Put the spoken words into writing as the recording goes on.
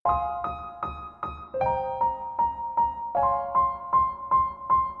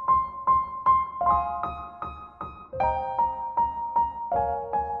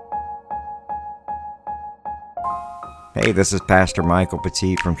Hey, this is Pastor Michael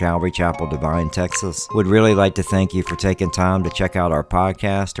Petit from Calvary Chapel, Divine, Texas. Would really like to thank you for taking time to check out our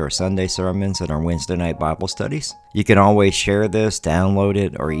podcast, our Sunday sermons, and our Wednesday night Bible studies. You can always share this, download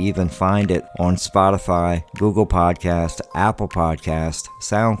it, or even find it on Spotify, Google Podcast, Apple Podcast,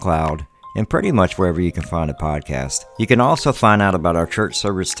 SoundCloud, and pretty much wherever you can find a podcast. You can also find out about our church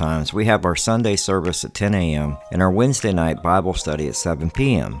service times. We have our Sunday service at 10 a.m. and our Wednesday night Bible study at 7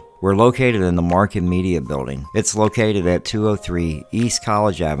 p.m. We're located in the Market Media Building. It's located at 203 East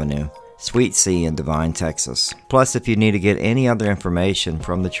College Avenue, Suite C in Divine, Texas. Plus, if you need to get any other information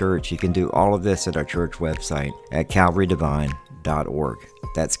from the church, you can do all of this at our church website at calvarydivine.org.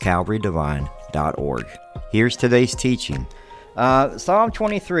 That's calvarydivine.org. Here's today's teaching. Psalm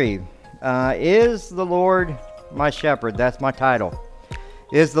 23. Is the Lord my shepherd? That's my title.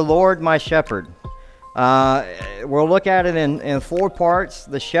 Is the Lord my shepherd? We'll look at it in four parts.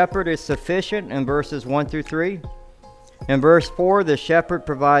 The shepherd is sufficient in verses 1 through 3. In verse 4, the shepherd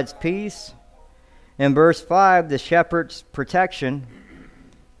provides peace. In verse 5, the shepherd's protection.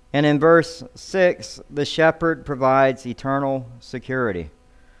 And in verse 6, the shepherd provides eternal security.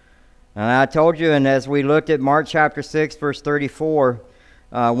 And I told you, and as we looked at Mark chapter 6, verse 34,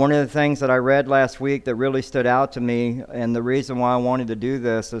 one of the things that I read last week that really stood out to me, and the reason why I wanted to do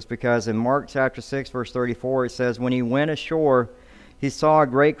this is because in Mark chapter 6, verse 34, it says, when he went ashore, he saw a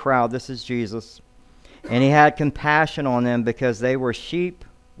great crowd, this is Jesus, and he had compassion on them because they were sheep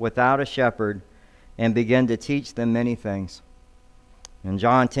without a shepherd, and began to teach them many things. And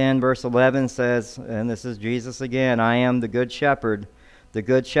John 10, verse 11 says, and this is Jesus again, I am the good shepherd. The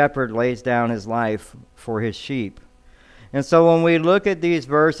good shepherd lays down his life for his sheep. And so when we look at these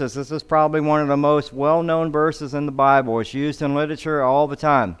verses, this is probably one of the most well-known verses in the Bible. It's used in literature all the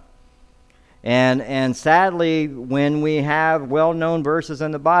time. And sadly, when we have well-known verses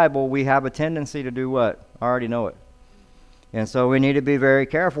in the Bible, we have a tendency to do what? I already know it. And so we need to be very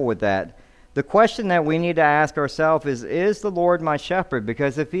careful with that. The question that we need to ask ourselves is the Lord my shepherd?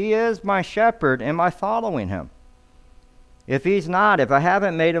 Because if he is my shepherd, am I following him? If he's not, if I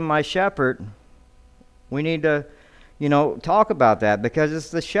haven't made him my shepherd, we need to talk about that, because it's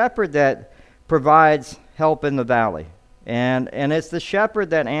the shepherd that provides help in the valley. And it's the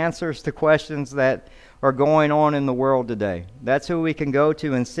shepherd that answers the questions that are going on in the world today. That's who we can go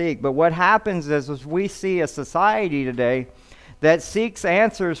to and seek. But what happens is we see a society today that seeks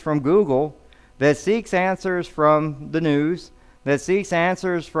answers from Google, that seeks answers from the news, that seeks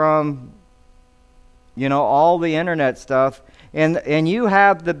answers from all the internet stuff, and you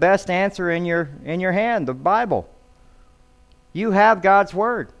have the best answer in your hand, the Bible. You have God's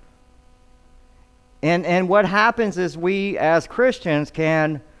Word. And what happens is we as Christians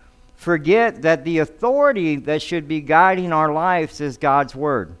can forget that the authority that should be guiding our lives is God's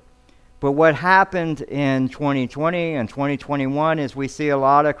Word. But what happened in 2020 and 2021 is we see a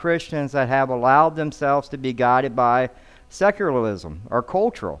lot of Christians that have allowed themselves to be guided by secularism or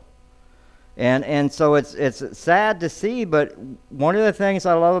cultural. And so it's sad to see, but one of the things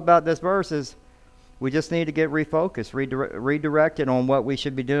I love about this verse is we just need to get refocused, redirected on what we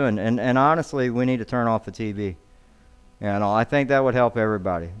should be doing. And honestly, we need to turn off the TV. I think that would help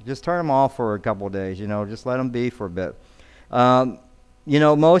everybody. Just turn them off for a couple of days, just let them be for a bit.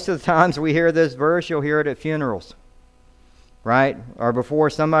 Most of the times we hear this verse, you'll hear it at funerals, right? Or before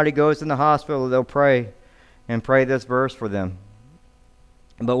somebody goes in the hospital, they'll pray this verse for them.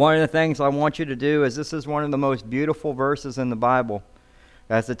 But one of the things I want you to do is this is one of the most beautiful verses in the Bible,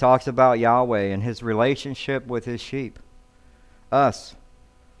 as it talks about Yahweh and his relationship with his sheep, us.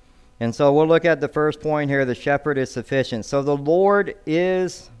 And so we'll look at the first point here, the shepherd is sufficient. So the Lord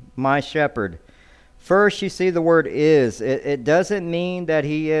is my shepherd. First, you see the word is. It doesn't mean that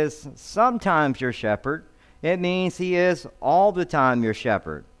he is sometimes your shepherd. It means he is all the time your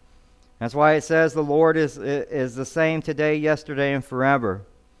shepherd. That's why it says the Lord is the same today, yesterday, and forever.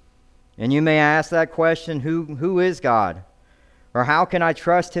 And you may ask that question, who is God? Or how can I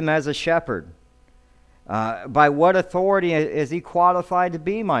trust him as a shepherd? By what authority is he qualified to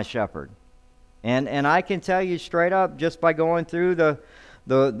be my shepherd? And I can tell you straight up, just by going through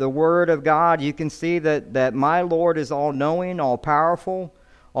the Word of God, you can see that my Lord is all-knowing, all-powerful,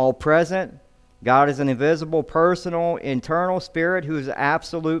 all-present. God is an invisible, personal, internal spirit who is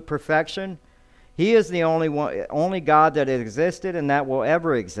absolute perfection. He is the only God that existed and that will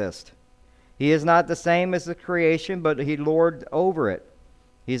ever exist. He is not the same as the creation, but he lorded over it.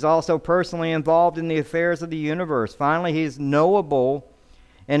 He's also personally involved in the affairs of the universe. Finally, he's knowable,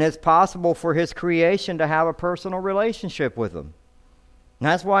 and it's possible for his creation to have a personal relationship with him. And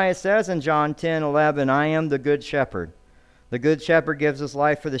that's why it says in John 10:11, I am the good shepherd. The good shepherd gives his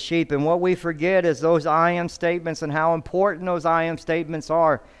life for the sheep. And what we forget is those I am statements and how important those I am statements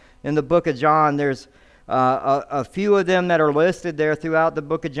are. In the book of John, there's a few of them that are listed there throughout the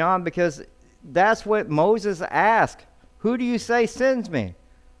book of John, because that's what Moses asked. Who do you say sends me?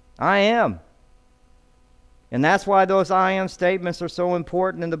 I am. And that's why those I am statements are so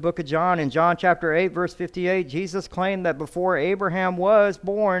important in the book of John. In John chapter 8, verse 58, Jesus claimed that before Abraham was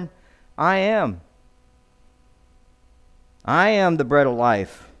born, I am. I am the bread of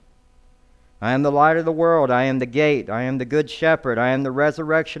life. I am the light of the world. I am the gate. I am the good shepherd. I am the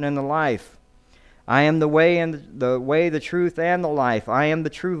resurrection and the life. I am the way, the truth, and the life. I am the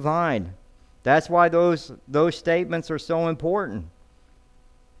true vine. That's why those statements are so important.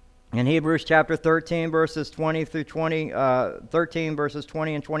 In Hebrews chapter 13, verses 20 through 13 verses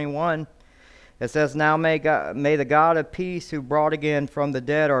 20 and 21, it says, "Now may the God of peace, who brought again from the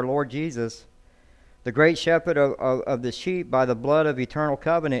dead our Lord Jesus, the great shepherd of the sheep by the blood of eternal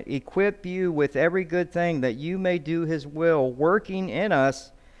covenant, equip you with every good thing, that you may do his will, working in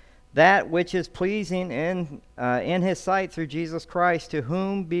us that which is pleasing in his sight, through Jesus Christ, to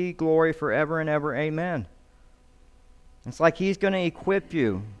whom be glory forever and ever. Amen." It's like he's going to equip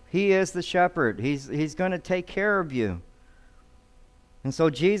you. He is the shepherd. He's going to take care of you. And so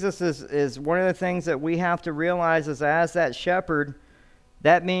Jesus is one of the things that we have to realize is, as that shepherd,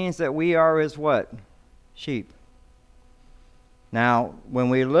 that means that we are his what? Sheep. Now, when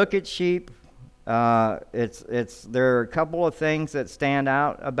we look at sheep, there are a couple of things that stand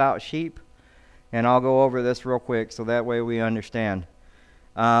out about sheep, and I'll go over this real quick so that way we understand.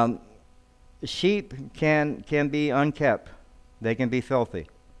 Sheep can be unkept. They can be filthy.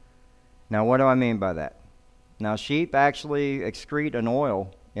 Now, what do I mean by that? Now, sheep actually excrete an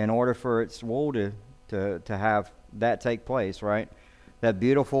oil in order for its wool to have that take place, right? That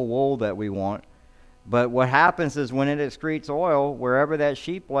beautiful wool that we want. But what happens is when it excretes oil, wherever that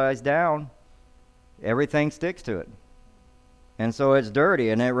sheep lies down, everything sticks to it. And so it's dirty.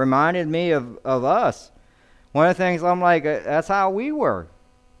 And it reminded me of us. One of the things I'm like, that's how we were.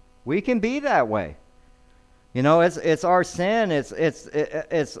 We can be that way. You know, it's our sin. It's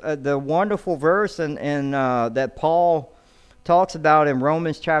the wonderful verse in that Paul talks about in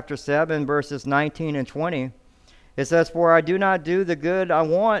Romans chapter 7, verses 19 and 20. It says, "For I do not do the good I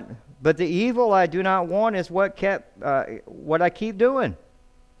want, but the evil I do not want is what I keep doing.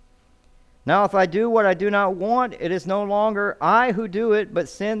 Now if I do what I do not want, it is no longer I who do it, but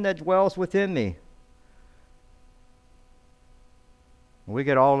sin that dwells within me." We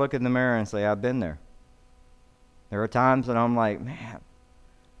could all look in the mirror and say, I've been there. There are times that I'm like, man,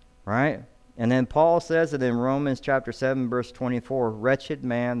 right? And then Paul says it in Romans chapter 7, verse 24, "Wretched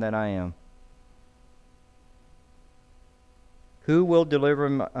man that I am. Who will deliver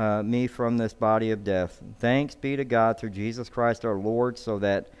me from this body of death? Thanks be to God through Jesus Christ our Lord, so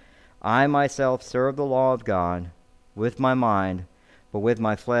that I myself serve the law of God with my mind, but with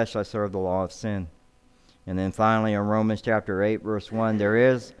my flesh I serve the law of sin." And then finally in Romans chapter 8, verse 1, there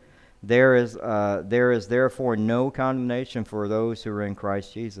is therefore no condemnation for those who are in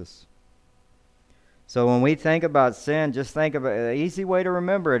Christ Jesus. So when we think about sin, just think about an easy way to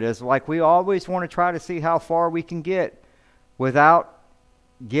remember it is like we always want to try to see how far we can get without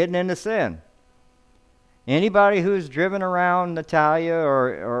getting into sin. Anybody who's driven around Natalia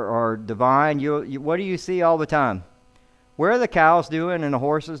or Divine, what do you see all the time? Where are the cows doing and the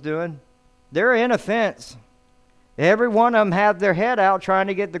horses doing? They're in a fence. Every one of them have their head out trying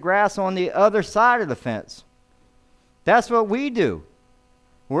to get the grass on the other side of the fence. That's what we do.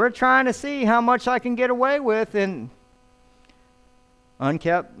 We're trying to see how much I can get away with in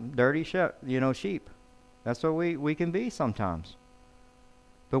unkept, dirty sheep. That's what we can be sometimes.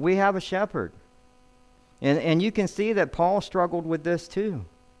 But we have a shepherd. And you can see that Paul struggled with this too.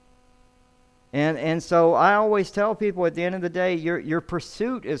 And so I always tell people at the end of the day, your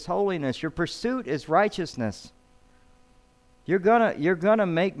pursuit is holiness. Your pursuit is righteousness. You're gonna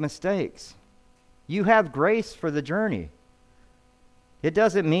make mistakes. You have grace for the journey. It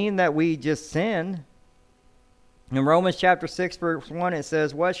doesn't mean that we just sin. In Romans chapter 6, verse 1, it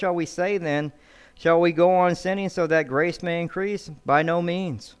says, "What shall we say then? Shall we go on sinning so that grace may increase? By no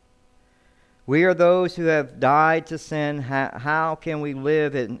means. We are those who have died to sin. How can we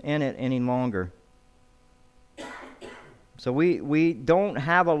live in it any longer?" So we don't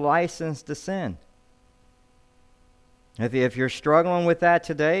have a license to sin. If you're struggling with that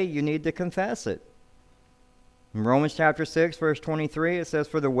today, you need to confess it. In Romans chapter 6, verse 23, it says,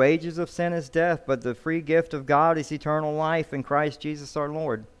 "For the wages of sin is death, but the free gift of God is eternal life in Christ Jesus our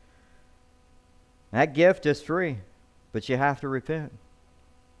Lord." That gift is free, but you have to repent.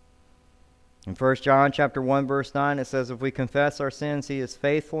 In 1 John chapter 1, verse 9, it says, if we confess our sins, he is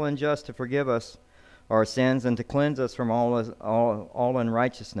faithful and just to forgive us our sins and to cleanse us from all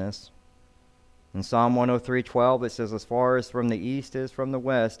unrighteousness. In Psalm 103:12, it says, as far as from the east is from the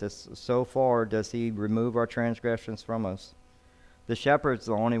west, so far does he remove our transgressions from us. The shepherd's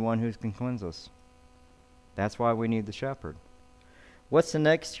the only one who can cleanse us. That's why we need the shepherd. What's the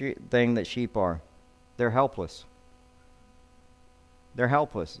next thing that sheep are? They're helpless. They're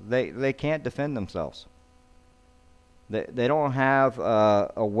helpless. They can't defend themselves. They don't have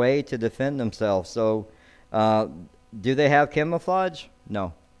a way to defend themselves. So do they have camouflage?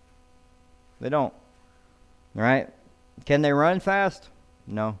 No. They don't. All right? Can they run fast?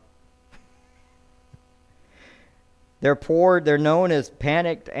 No. They're poor. They're known as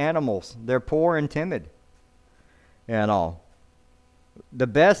panicked animals. They're poor and timid and all. The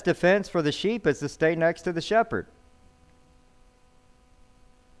best defense for the sheep is to stay next to the shepherd.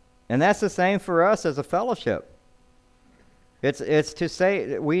 And that's the same for us as a fellowship. It's to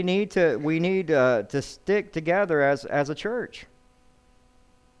say we need to stick together as a church.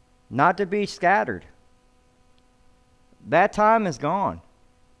 Not to be scattered. That time is gone.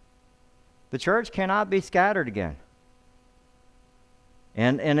 The church cannot be scattered again.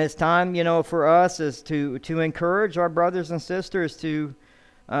 And it's time, for us is to encourage our brothers and sisters to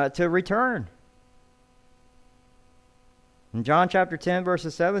return. In John chapter 10,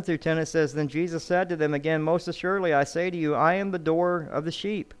 verses 7 through 10, it says, then Jesus said to them again, most assuredly I say to you, I am the door of the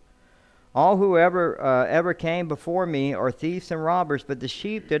sheep. All who ever came before me are thieves and robbers, but the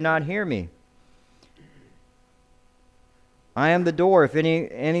sheep did not hear me. I am the door. If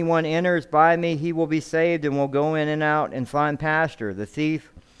anyone enters by me, he will be saved and will go in and out and find pasture. The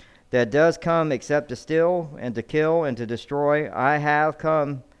thief that does come except to steal and to kill and to destroy, I have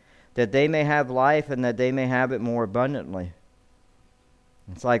come that they may have life and that they may have it more abundantly.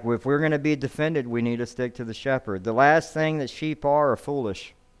 It's like if we're going to be defended, we need to stick to the shepherd. The last thing that sheep are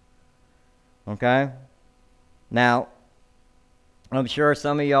foolish. Okay? Now, I'm sure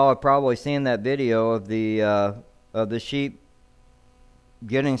some of y'all have probably seen that video of the sheep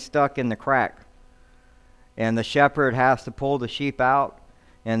getting stuck in the crack. And the shepherd has to pull the sheep out,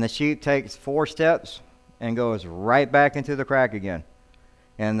 and the sheep takes 4 steps and goes right back into the crack again.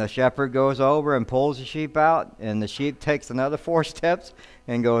 And the shepherd goes over and pulls the sheep out, and the sheep takes another 4 steps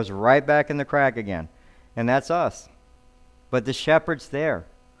and goes right back in the crack again. And that's us. But the shepherd's there.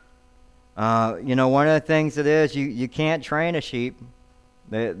 One of the things it is, you can't train a sheep.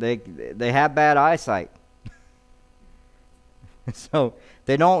 They have bad eyesight. So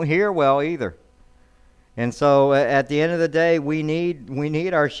they don't hear well either. And so at the end of the day, we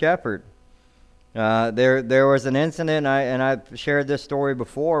need our shepherd. There was an incident, and I've shared this story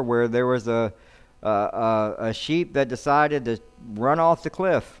before, where there was a sheep that decided to run off the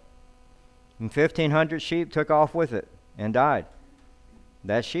cliff, and 1,500 sheep took off with it and died.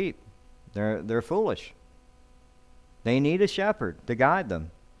 That sheep, they're foolish. They need a shepherd to guide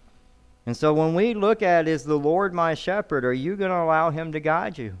them. And so when we look at, is the Lord my shepherd, are you going to allow him to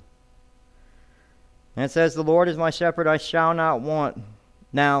guide you? And it says, the Lord is my shepherd, I shall not want.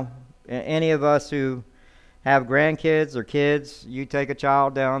 Now, any of us who have grandkids or kids, you take a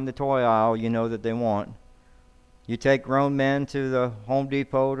child down the toy aisle, you know that they want. You take grown men to the Home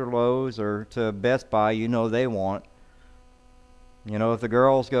Depot or Lowe's or to Best Buy, you know they want. If the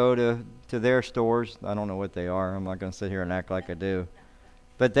girls go to their stores, I don't know what they are. I'm not going to sit here and act like I do.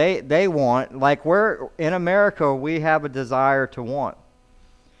 But they want, like we're in America, we have a desire to want.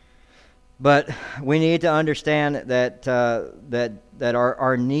 But we need to understand that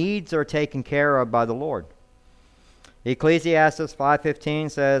our needs are taken care of by the Lord. Ecclesiastes 5:15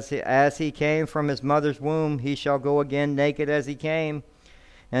 says, as he came from his mother's womb, he shall go again naked as he came,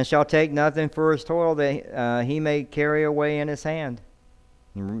 and shall take nothing for his toil that he may carry away in his hand.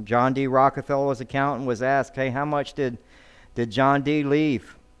 John D. Rockefeller's accountant was asked, hey, how much did John D.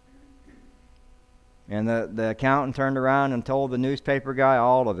 leave? And the accountant turned around and told the newspaper guy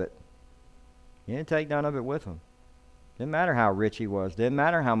all of it. He didn't take none of it with him. Didn't matter how rich he was. Didn't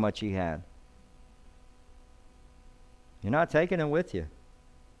matter how much he had. You're not taking it with you.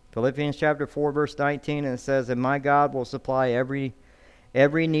 Philippians chapter 4, verse 19, and it says, and my God will supply every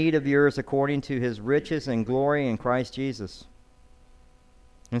need of yours according to his riches and glory in Christ Jesus.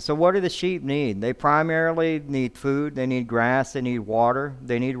 And so what do the sheep need? They primarily need food, they need grass, they need water,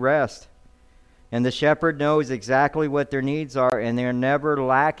 they need rest. And the shepherd knows exactly what their needs are, and they're never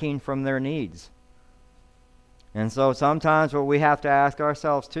lacking from their needs. And so sometimes what we have to ask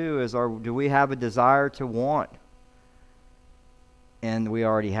ourselves too is, do we have a desire to want? And we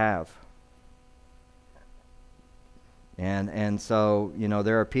already have. And so,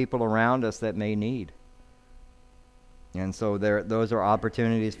 there are people around us that may need. And so those are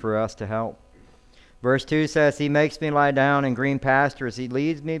opportunities for us to help. Verse 2 says, He makes me lie down in green pastures. He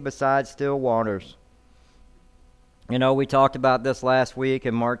leads me beside still waters. We talked about this last week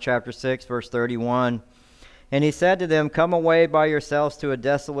in Mark chapter 6, verse 31. And He said to them, Come away by yourselves to a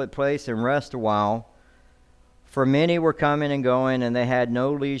desolate place and rest a while. For many were coming and going, and they had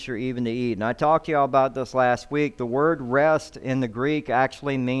no leisure even to eat. And I talked to you all about this last week. The word rest in the Greek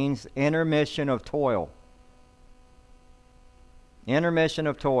actually means intermission of toil. Intermission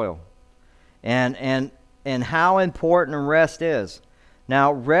of toil. And how important rest is.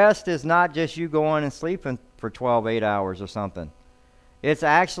 Now, rest is not just you going and sleeping for 8 hours or something. It's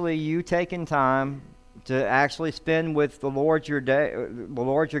actually you taking time to actually spend with the Lord your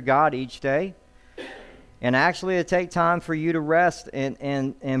God each day. And actually to take time for you to rest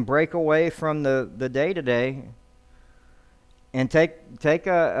and break away from the day-to-day and take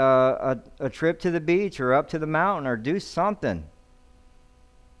a trip to the beach or up to the mountain or do something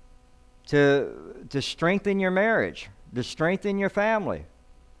to strengthen your marriage, to strengthen your family.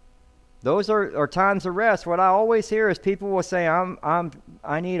 Those are times of rest. What I always hear is people will say,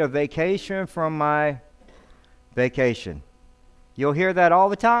 I need a vacation from my vacation. You'll hear that all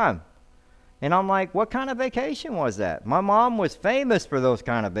the time. And I'm like, what kind of vacation was that? My mom was famous for those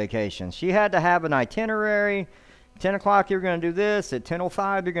kind of vacations. She had to have an itinerary. 10 o'clock you're going to do this. At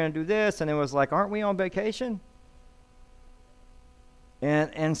 10:05 you're going to do this. And it was like, aren't we on vacation?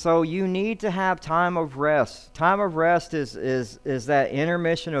 And so you need to have time of rest. Time of rest is that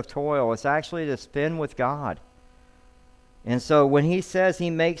intermission of toil. It's actually to spend with God. And so when He says He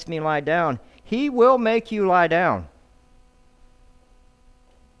makes me lie down, He will make you lie down.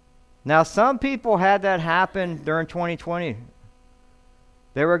 Now, some people had that happen during 2020.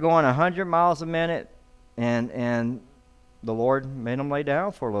 They were going 100 miles a minute, and the Lord made them lay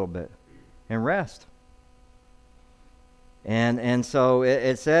down for a little bit and rest. And so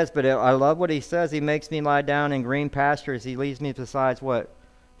it says, but I love what He says. He makes me lie down in green pastures. He leads me beside what?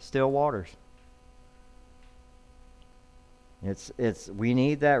 Still waters. We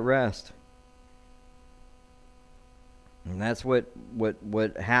need that rest. And that's what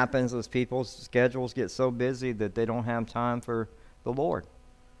happens as people's schedules get so busy that they don't have time for the Lord.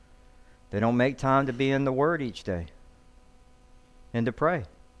 They don't make time to be in the Word each day and to pray.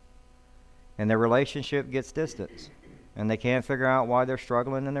 And their relationship gets distant. And they can't figure out why they're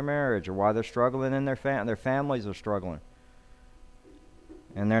struggling in their marriage or why they're struggling in their families are struggling.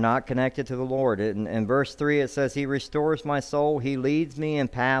 And they're not connected to the Lord. In verse 3 it says, He restores my soul. He leads me in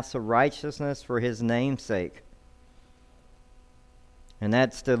paths of righteousness for His name's sake. And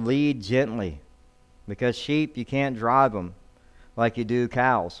that's to lead gently. Because sheep, you can't drive them like you do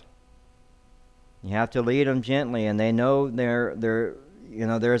cows. You have to lead them gently, and they know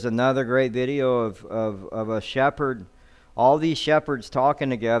there's another great video of a shepherd, all these shepherds talking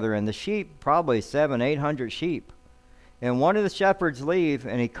together, and the sheep, probably 700-800 sheep. And one of the shepherds leave,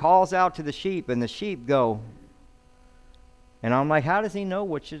 and he calls out to the sheep, and the sheep go. And I'm like, how does he know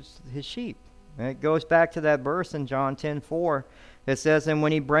which is his sheep? And it goes back to that verse in John 10:4. It says, and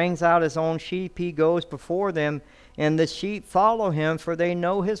when He brings out His own sheep, He goes before them, and the sheep follow Him, for they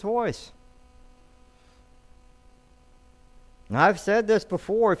know His voice. And I've said this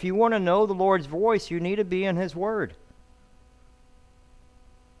before, if you want to know the Lord's voice, you need to be in His Word.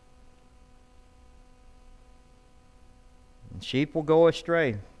 And sheep will go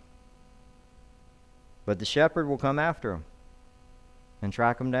astray, but the shepherd will come after them and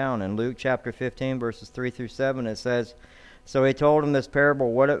track them down. In Luke chapter 15, verses 3 through 7, it says, so He told him this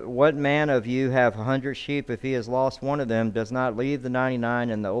parable, what man of you have 100 sheep, if he has lost one of them, does not leave the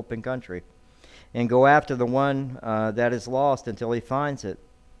 99 in the open country, and go after the one that is lost until he finds it?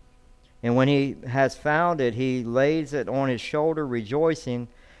 And when he has found it, he lays it on his shoulder, rejoicing.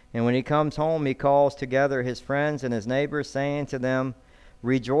 And when he comes home, he calls together his friends and his neighbors, saying to them,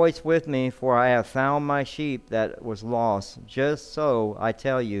 rejoice with me, for I have found my sheep that was lost. Just so, I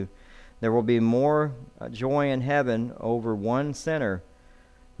tell you, there will be more joy in heaven over one sinner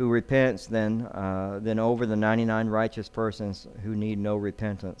who repents than over the 99 righteous persons who need no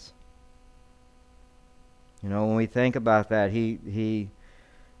repentance. When we think about that, He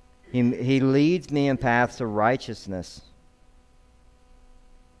leads me in paths of righteousness.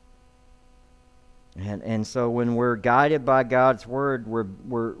 And so when we're guided by God's Word,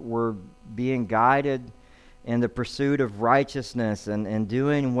 we're being guided in the pursuit of righteousness and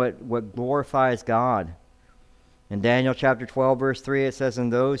doing what glorifies God. In Daniel chapter 12, verse 3, it says,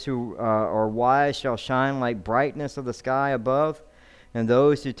 and those who are wise shall shine like brightness of the sky above, and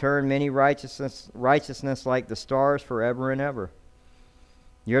those who turn many righteousness like the stars forever and ever.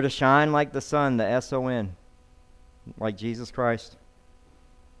 You're to shine like the sun, the S-O-N, like Jesus Christ.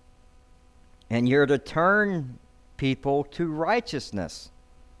 And you're to turn people to righteousness,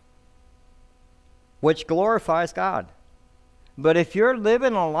 which glorifies God. But if you're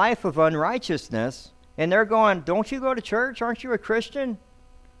living a life of unrighteousness, and they're going, don't you go to church? Aren't you a Christian?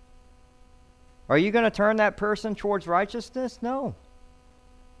 Are you going to turn that person towards righteousness? No.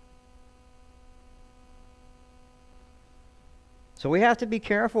 So we have to be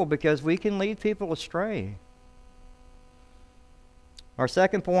careful because we can lead people astray. Our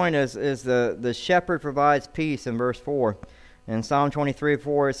second point is the shepherd provides peace in verse 4. In Psalm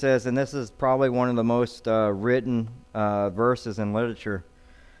 23:4 it says, and this is probably one of the most written verses in literature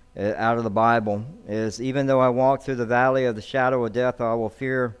out of the Bible, is, even though I walk through the valley of the shadow of death, I will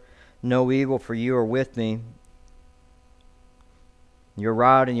fear no evil, for you are with me. Your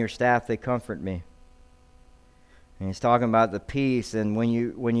rod and your staff, they comfort me. And he's talking about the peace, and when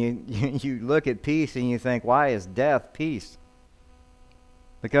you you look at peace and you think, why is death peace?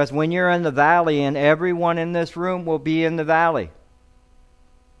 Because when you're in the valley, and everyone in this room will be in the valley.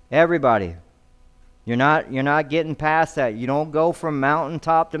 Everybody. You're not getting past that. You don't go from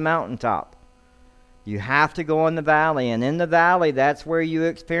mountaintop to mountaintop. You have to go in the valley, and in the valley, that's where you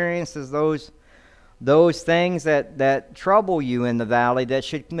experience those things that trouble you in the valley, that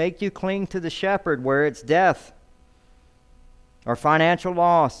should make you cling to the shepherd, where it's death or financial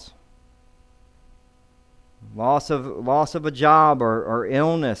loss of a job, or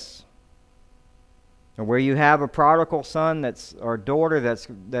illness, or where you have a prodigal son or daughter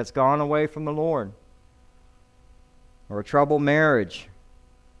that's gone away from the Lord, or a troubled marriage.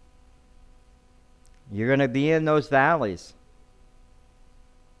 You're going to be in those valleys.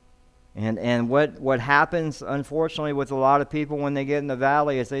 And what happens, unfortunately, with a lot of people when they get in the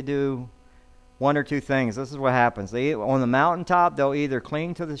valley is they do one or two things. This is what happens. On the mountaintop, they'll either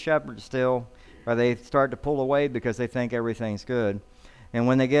cling to the shepherd still, or they start to pull away because they think everything's good. And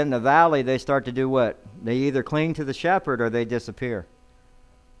when they get in the valley, they start to do what? They either cling to the shepherd or they disappear.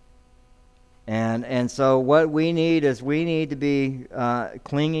 And so what we need to be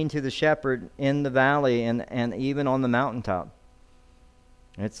clinging to the shepherd in the valley and even on the mountaintop.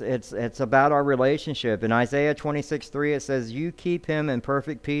 It's about our relationship. In Isaiah 26:3 it says, you keep him in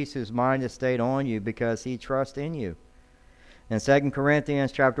perfect peace whose mind is stayed on you, because he trusts in you. In 2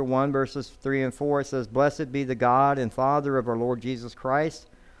 Corinthians chapter 1 verses 3 and 4 it says, blessed be the God and Father of our Lord Jesus Christ,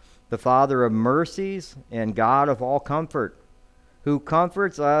 the Father of mercies and God of all comfort, who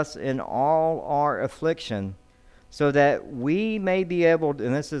comforts us in all our affliction, so that we may be able to,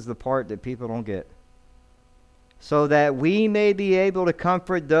 and this is the part that people don't get, so that we may be able to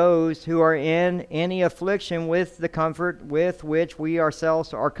comfort those who are in any affliction with the comfort with which we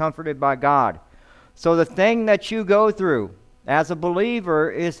ourselves are comforted by God. So the thing that you go through as a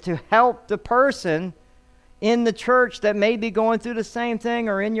believer is to help the person in the church that may be going through the same thing,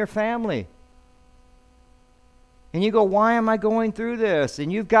 or in your family. And you go, why am I going through this?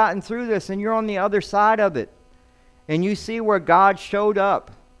 And you've gotten through this, and you're on the other side of it. And you see where God showed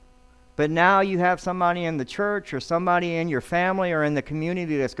up. But now you have somebody in the church, or somebody in your family, or in the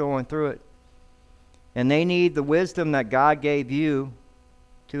community that's going through it. And they need the wisdom that God gave you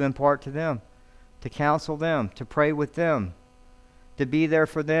to impart to them, to counsel them, to pray with them, to be there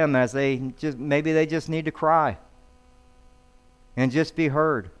for them as maybe they just need to cry and just be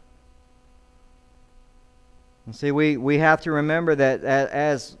heard. And see, we have to remember that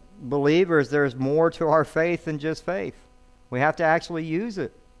as believers, there's more to our faith than just faith. We have to actually use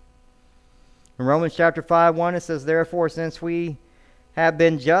it. In Romans chapter 5:1 it says, therefore, since we have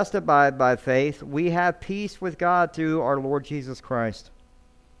been justified by faith, we have peace with God through our Lord Jesus Christ.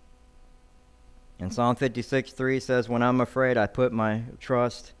 And Psalm 56:3 says, when I'm afraid, I put my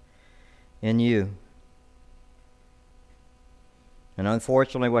trust in you. And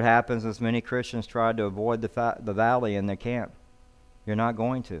unfortunately, what happens is many Christians try to avoid the valley, and they can't. You're not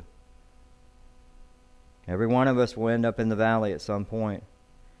going to. Every one of us will end up in the valley at some point.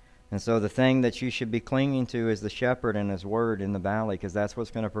 And so the thing that you should be clinging to is the shepherd and his word in the valley, because that's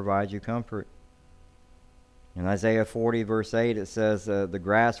what's going to provide you comfort. In Isaiah 40 verse 8 it says, the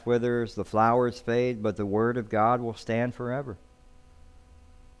grass withers, the flowers fade, but the word of God will stand forever.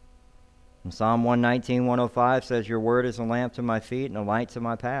 And Psalm 119:105 says, your word is a lamp to my feet and a light to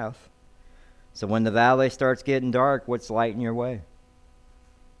my path. So when the valley starts getting dark, what's lighting your way?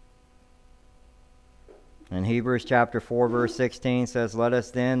 In Hebrews chapter 4 verse 16 says, let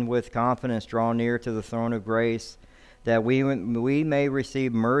us then with confidence draw near to the throne of grace, that we may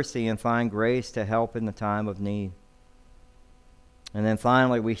receive mercy and find grace to help in the time of need. And then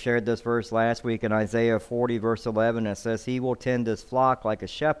finally, we shared this verse last week in Isaiah 40, verse 11. It says, He will tend his flock like a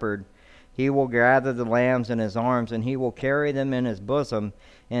shepherd. He will gather the lambs in his arms, and he will carry them in his bosom,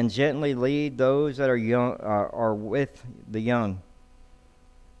 and gently lead those that are young, are with the young.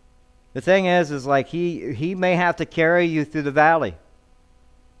 The thing is like he may have to carry you through the valley.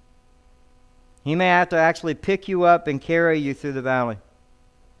 He may have to actually pick you up and carry you through the valley.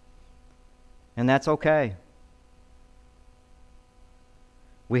 And that's okay.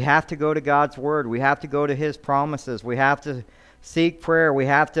 We have to go to God's Word. We have to go to His promises. We have to seek prayer. We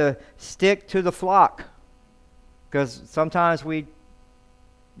have to stick to the flock. Because sometimes we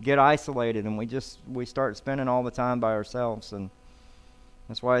get isolated and we start spending all the time by ourselves. And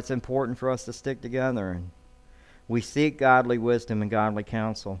that's why it's important for us to stick together. And we seek godly wisdom and godly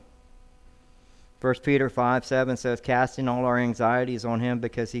counsel. 1 Peter 5:7 says, casting all our anxieties on Him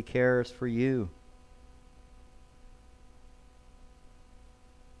because He cares for you.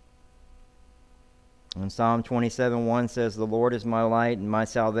 And Psalm 27:1 says, the Lord is my light and my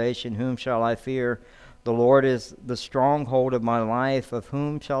salvation. Whom shall I fear? The Lord is the stronghold of my life. Of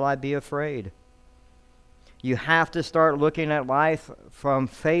whom shall I be afraid? You have to start looking at life from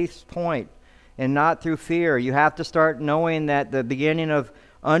faith's point and not through fear. You have to start knowing that the beginning of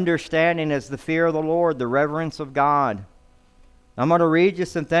understanding is the fear of the Lord, the reverence of God. I'm going to read you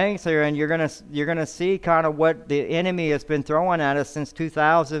some things here, and you're going to see kind of what the enemy has been throwing at us since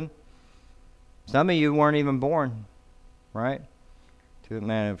 2000. Some of you weren't even born, right?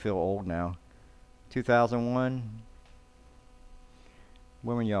 Man, I feel old now. 2001.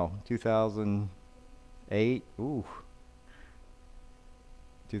 When were y'all? 2008. Ooh.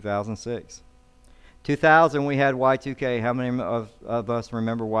 2006. 2000, we had Y2K. How many of us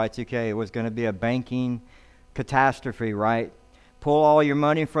remember Y2K? It was going to be a banking catastrophe, right? Pull all your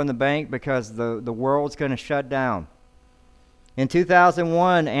money from the bank because the world's going to shut down. In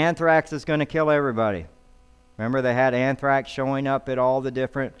 2001, anthrax is going to kill everybody. Remember, they had anthrax showing up at all the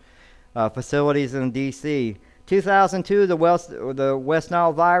different facilities in D.C. 2002, the West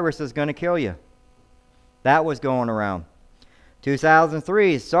Nile virus is going to kill you. That was going around.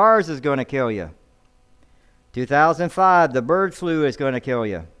 2003, SARS is going to kill you. 2005, the bird flu is going to kill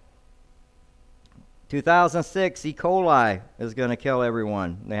you. 2006, E. coli is going to kill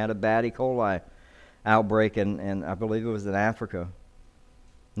everyone. They had a bad E. coli outbreak, and I believe it was in Africa.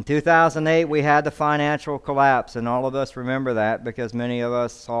 In 2008, we had the financial collapse, and all of us remember that because many of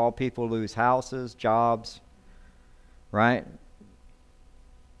us saw people lose houses, jobs, right?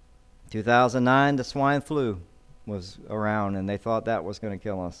 2009, the swine flu was around, and they thought that was going to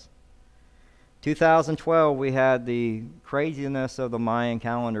kill us. 2012, we had the craziness of the Mayan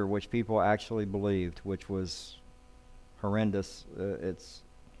calendar, which people actually believed, which was horrendous.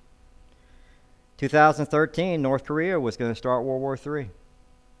 2013, North Korea was going to start World War III.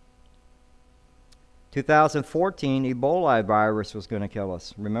 2014, Ebola virus was going to kill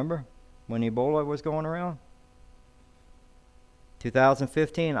us. Remember when Ebola was going around?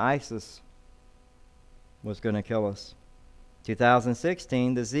 2015, ISIS was going to kill us.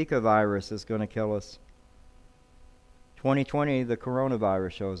 2016, the Zika virus is going to kill us. 2020, the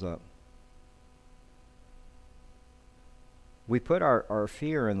coronavirus shows up. We put our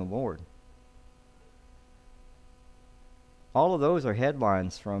fear in the Lord. All of those are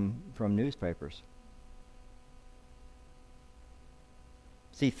headlines from newspapers.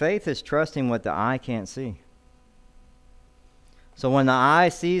 See, faith is trusting what the eye can't see. So when the eye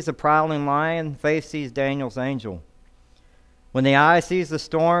sees a prowling lion, faith sees Daniel's angel. When the eye sees the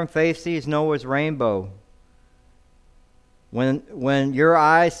storm, faith sees Noah's rainbow. When your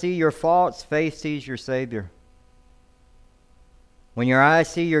eyes see your faults, faith sees your Savior. When your eyes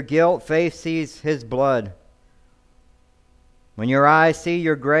see your guilt, faith sees His blood. When your eyes see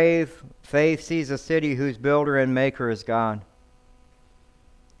your grave, faith sees a city whose builder and maker is God.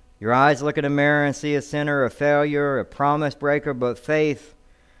 Your eyes look in a mirror and see a sinner, a failure, a promise breaker, but faith,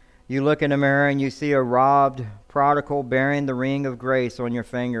 you look in a mirror and you see a robbed prodigal bearing the ring of grace on your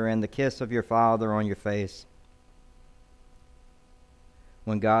finger and the kiss of your Father on your face.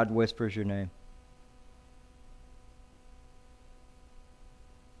 When God whispers your name.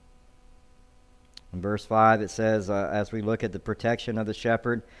 In verse 5 it says, as we look at the protection of the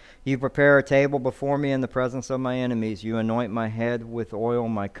shepherd, you prepare a table before me in the presence of my enemies. You anoint my head with oil,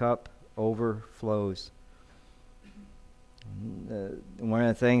 my cup overflows. One of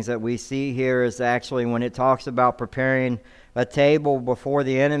the things that we see here is actually when it talks about preparing a table before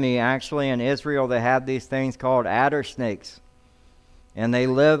the enemy, actually in Israel they have these things called adder snakes. And they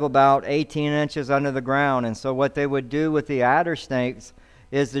live about 18 inches under the ground. And so what they would do with the adder snakes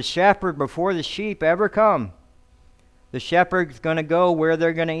is the shepherd, before the sheep ever come, The shepherd's going to go where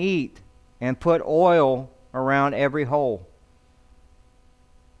they're going to eat and put oil around every hole.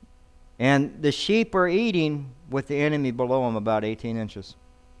 And the sheep are eating with the enemy below them about 18 inches.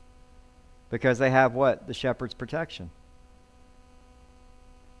 Because they have what? The shepherd's protection.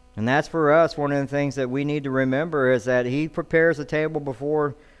 And that's for us, one of the things that we need to remember is that he prepares a table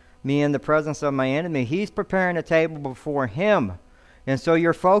before me in the presence of my enemy. He's preparing a table before him. And so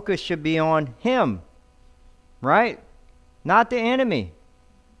your focus should be on him. Right? Not the enemy.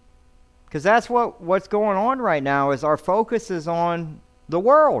 Because that's what's going on right now is our focus is on the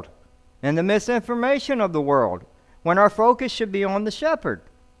world and the misinformation of the world, when our focus should be on the shepherd,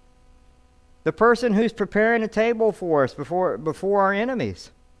 the person who's preparing a table for us before our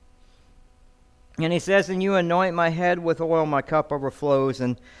enemies. And he says, and you anoint my head with oil, my cup overflows.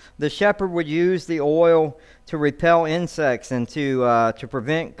 And the shepherd would use the oil to repel insects and to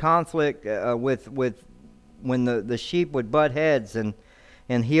prevent conflict with when the sheep would butt heads and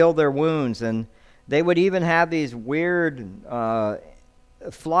heal their wounds. And they would even have these weird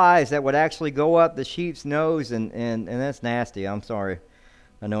flies that would actually go up the sheep's nose, and that's nasty. I'm sorry.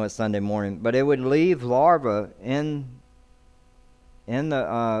 I know it's Sunday morning. But it would leave larvae in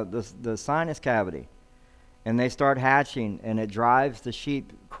the sinus cavity. And they start hatching, and it drives the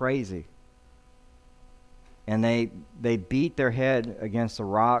sheep crazy. And they beat their head against a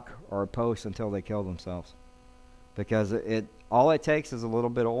rock or a post until they kill themselves. Because all it takes is a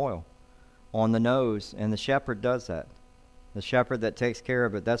little bit of oil on the nose, and the shepherd does that. The shepherd that takes care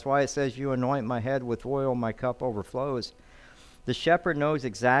of it. That's why it says, you anoint my head with oil, my cup overflows. The shepherd knows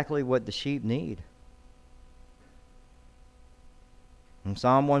exactly what the sheep need. In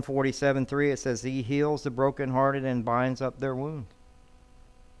Psalm 147:3, it says, he heals the brokenhearted and binds up their wounds.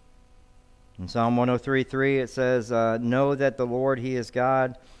 In Psalm 103:3, it says, know that the Lord, he is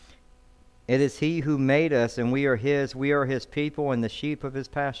God. It is he who made us, and we are his people, and the sheep of his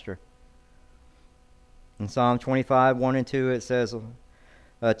pasture. In Psalm 25:1-2, it says,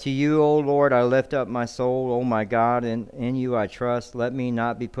 to you, O Lord, I lift up my soul, O my God, and in you I trust. Let me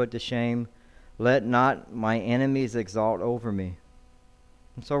not be put to shame. Let not my enemies exalt over me.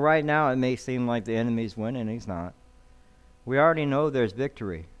 And so right now it may seem like the enemy's winning. He's not. We already know there's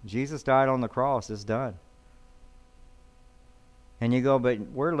victory. Jesus died on the cross. It's done. And you go, but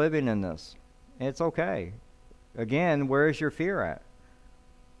we're living in this. It's okay. Again, where's your fear at?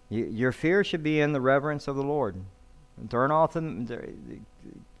 Your fear should be in the reverence of the Lord. Turn off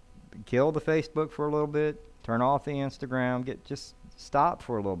kill the Facebook for a little bit. Turn off the Instagram. Just stop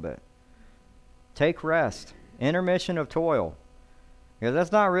for a little bit. Take rest. Intermission of toil. Because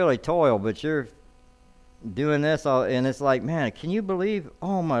that's not really toil, but you're doing this, and it's like, man, can you believe?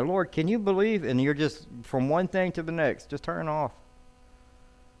 Oh my Lord, can you believe? And you're just from one thing to the next. Just turn it off.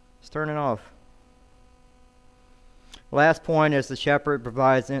 Just turn it off. Last point is the shepherd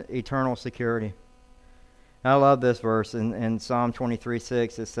provides eternal security. I love this verse in Psalm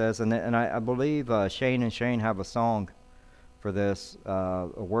 23:6. It says, and I believe Shane and Shane have a song for this, a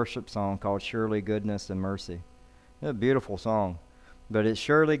worship song called Surely Goodness and Mercy. It's a beautiful song. But it's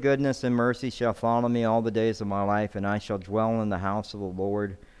surely goodness and mercy shall follow me all the days of my life, and I shall dwell in the house of the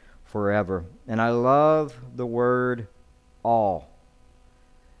Lord forever. And I love the word all.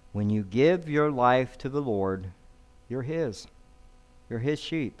 When you give your life to the Lord, you're his. You're his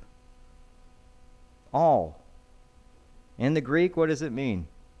sheep. All. In the Greek, what does it mean?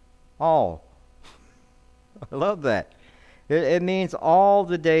 All. I love that. It means all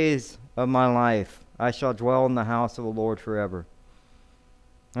the days of my life I shall dwell in the house of the Lord forever.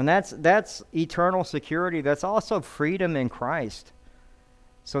 And that's eternal security. That's also freedom in Christ.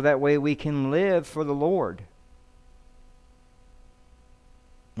 So that way we can live for the Lord.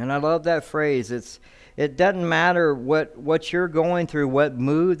 And I love that phrase. It doesn't matter what you're going through, what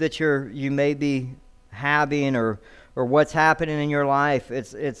mood that you may be having, or what's happening in your life.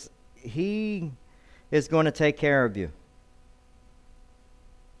 He is going to take care of you.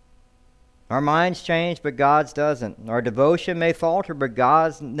 Our minds change, but God's doesn't. Our devotion may falter, but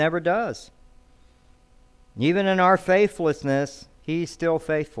God's never does. Even in our faithlessness, he's still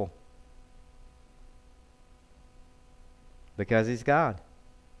faithful. Because he's God.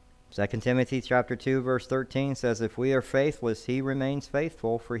 2 Timothy chapter 2, verse 13 says, if we are faithless, he remains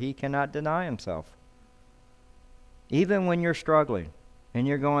faithful, for he cannot deny himself. Even when you're struggling and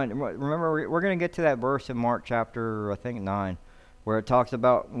you're going, remember, we're going to get to that verse in Mark chapter, I think, 9, where it talks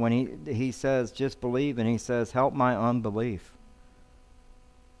about when he says, just believe, and he says, help my unbelief.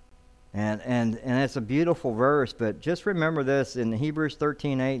 And it's a beautiful verse, but just remember this, in Hebrews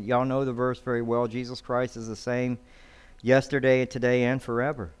 13:8, y'all know the verse very well, Jesus Christ is the same yesterday, today, and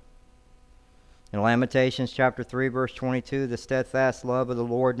forever. In Lamentations chapter 3, verse 22, the steadfast love of the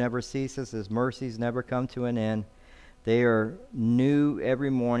Lord never ceases. His mercies never come to an end. They are new every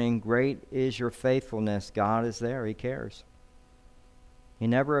morning. Great is your faithfulness. God is there. He cares. He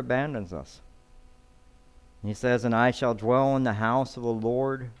never abandons us. He says, and I shall dwell in the house of the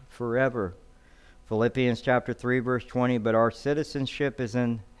Lord forever. Philippians chapter 3, verse 20, but our citizenship is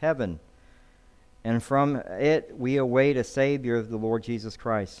in heaven, and from it we await a Savior, the Lord Jesus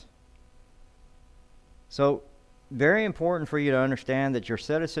Christ. So, very important for you to understand that your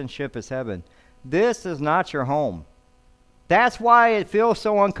citizenship is heaven. This is not your home. That's why it feels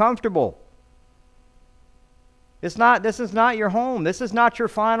so uncomfortable. This is not your home. This is not your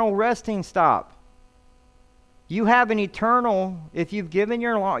final resting stop. You have an eternal, if you've given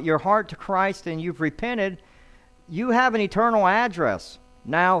your heart to Christ and you've repented, you have an eternal address.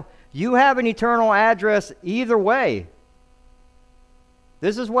 Now, you have an eternal address either way.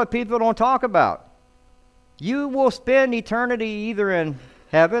 This is what people don't talk about. You will spend eternity either in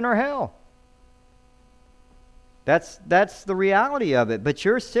heaven or hell. That's the reality of it. But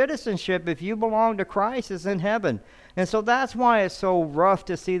your citizenship, if you belong to Christ, is in heaven. And so that's why it's so rough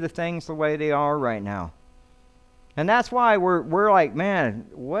to see the things the way they are right now. And that's why we're like, man,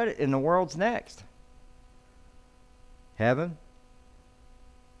 what in the world's next? Heaven?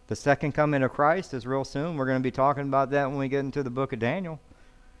 The second coming of Christ is real soon. We're going to be talking about that when we get into the book of Daniel.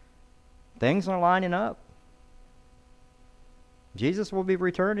 Things are lining up. Jesus will be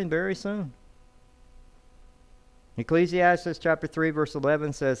returning very soon. Ecclesiastes chapter 3, verse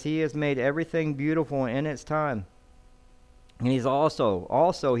 11 says, He has made everything beautiful in its time. And He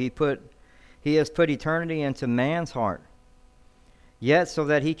has put eternity into man's heart, yet so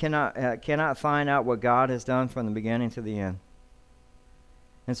that he cannot find out what God has done from the beginning to the end.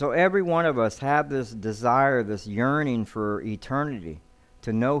 And so every one of us have this desire, this yearning for eternity,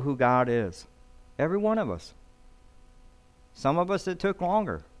 to know who God is. Every one of us. Some of us, it took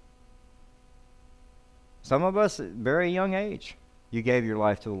longer. Some of us, at a very young age, you gave your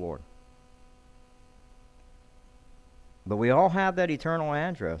life to the Lord. But we all have that eternal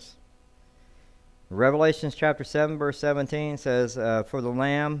address. Revelation chapter 7, verse 17 says, For the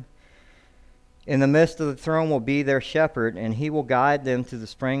Lamb in the midst of the throne will be their shepherd, and He will guide them to the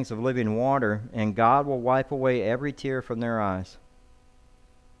springs of living water, and God will wipe away every tear from their eyes.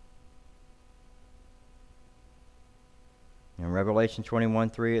 In Revelation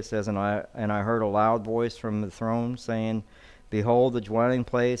 21:3 it says, And I heard a loud voice from the throne saying, Behold, the dwelling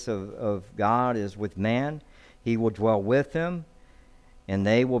place of God is with man. He will dwell with them, and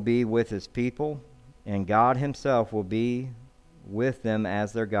they will be with His people, and God Himself will be with them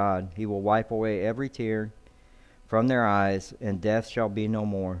as their God. He will wipe away every tear from their eyes, and death shall be no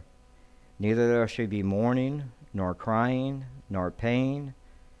more. Neither there shall be mourning, nor crying, nor pain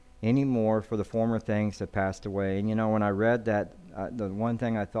any more, for the former things have passed away. And when I read that, the one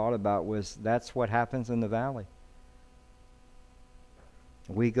thing I thought about was that's what happens in the valley.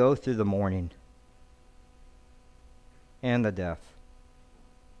 We go through the mourning, and the death,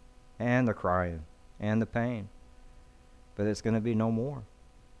 and the crying, and the pain. But it's going to be no more.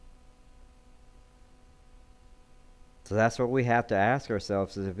 So that's what we have to ask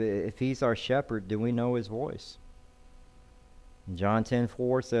ourselves, is if He's our shepherd, do we know His voice? John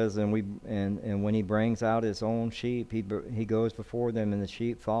 10:4 says, and when He brings out His own sheep, He goes before them, and the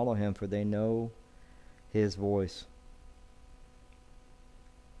sheep follow Him, for they know His voice.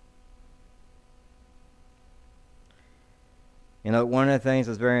 One of the things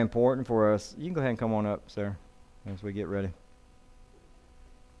that's very important for us, you can go ahead and come on up, sir, as we get ready.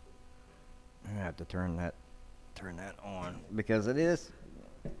 I have to turn that on, because it is,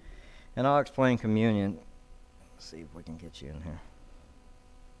 and I'll explain communion. Let's see if we can get you in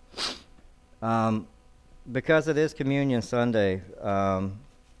here. Because it is Communion Sunday,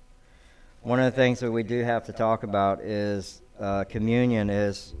 one of the things that we do have to talk about is communion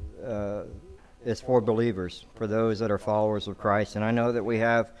is for believers, for those that are followers of Christ. And I know that we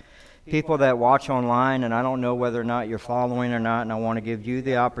have people that watch online, and I don't know whether or not you're following or not, and I want to give you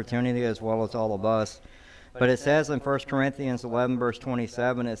the opportunity as well as all of us. But it says in 1 Corinthians 11, verse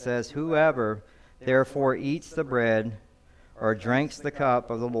 27, it says, Whoever therefore eats the bread or drinks the cup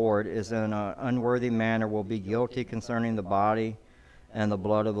of the Lord is in an unworthy manner will be guilty concerning the body and the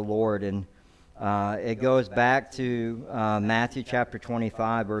blood of the Lord. And it goes back to Matthew chapter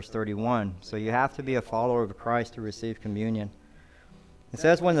 25, verse 31. So you have to be a follower of Christ to receive communion. It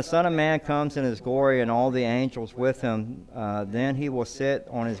says, When the Son of Man comes in His glory and all the angels with Him, then He will sit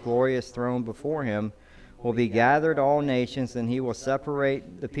on His glorious throne. Before Him will be gathered all nations, and He will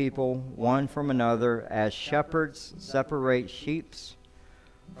separate the people one from another, as shepherds separate sheep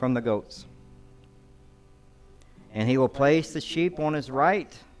from the goats. And he will place the sheep on his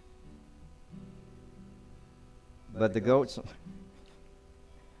right, but the goats...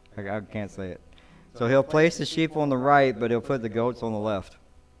 I can't say it. So he'll place the sheep on the right, but he'll put the goats on the left.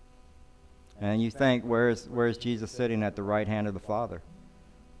 And you think, where's Jesus sitting at the right hand of the Father?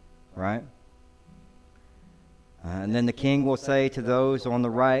 Right? And then the king will say to those on the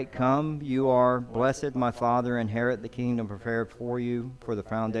right, "Come, you are blessed, my Father, inherit the kingdom prepared for you for the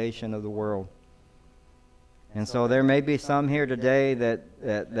foundation of the world." And so there may be some here today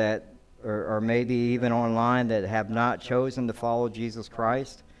that or maybe even online, that have not chosen to follow Jesus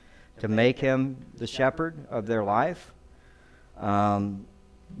Christ, to make him the shepherd of their life.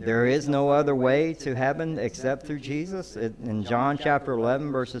 There is no other way to heaven except through Jesus. In John chapter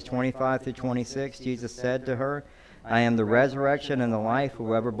 11, verses 25 through 26, Jesus said to her, "I am the resurrection and the life.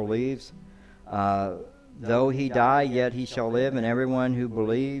 Whoever believes, though he die, yet he shall live. And everyone who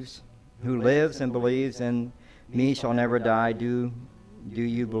lives and believes in me shall never die. Do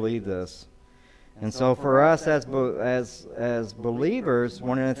you believe this?" And so for us as believers,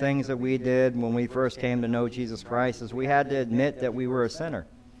 one of the things that we did when we first came to know Jesus Christ is we had to admit that we were a sinner.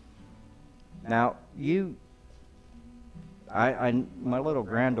 Now, my little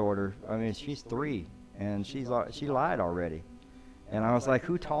granddaughter, she's 3, and she lied already. And I was like,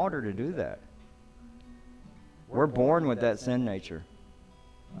 who taught her to do that? We're born with that sin nature,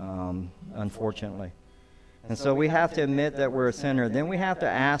 unfortunately. And so we have to admit that we're a sinner. Then we have to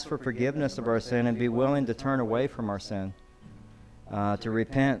ask for forgiveness of our sin and be willing to turn away from our sin, to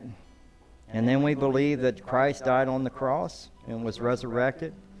repent. And then we believe that Christ died on the cross and was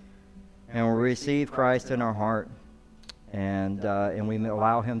resurrected, and we receive Christ in our heart, and we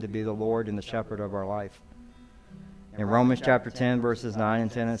allow him to be the Lord and the shepherd of our life. In Romans chapter 10, verses 9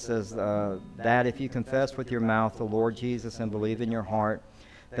 and 10, it says that if you confess with your mouth the Lord Jesus and believe in your heart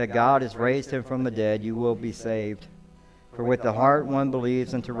that God has raised him from the dead, you will be saved. For with the heart one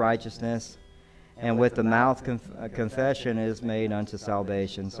believes unto righteousness, and with the mouth confession is made unto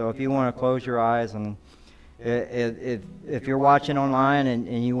salvation. So if you want to close your eyes, and if you're watching online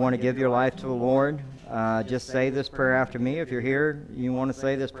and you want to give your life to the Lord, just say this prayer after me. If you're here, you want to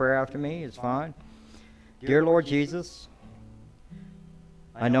say this prayer after me, it's fine. Dear Lord Jesus,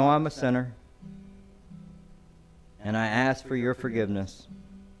 I know I'm a sinner, and I ask for your forgiveness.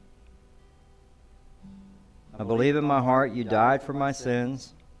 I believe in my heart you died for my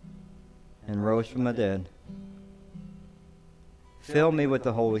sins and rose from the dead. Fill me with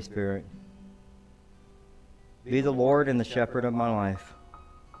the Holy Spirit. Be the Lord and the shepherd of my life.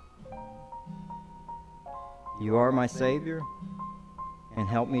 You are my Savior, and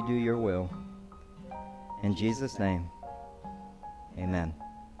help me do your will. In Jesus' name, amen.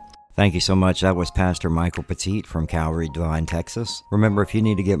 Thank you so much. That was Pastor Michael Petit from Calvary Divine, Texas. Remember, if you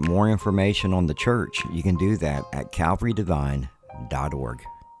need to get more information on the church, you can do that at calvarydivine.org.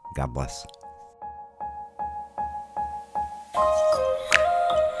 God bless.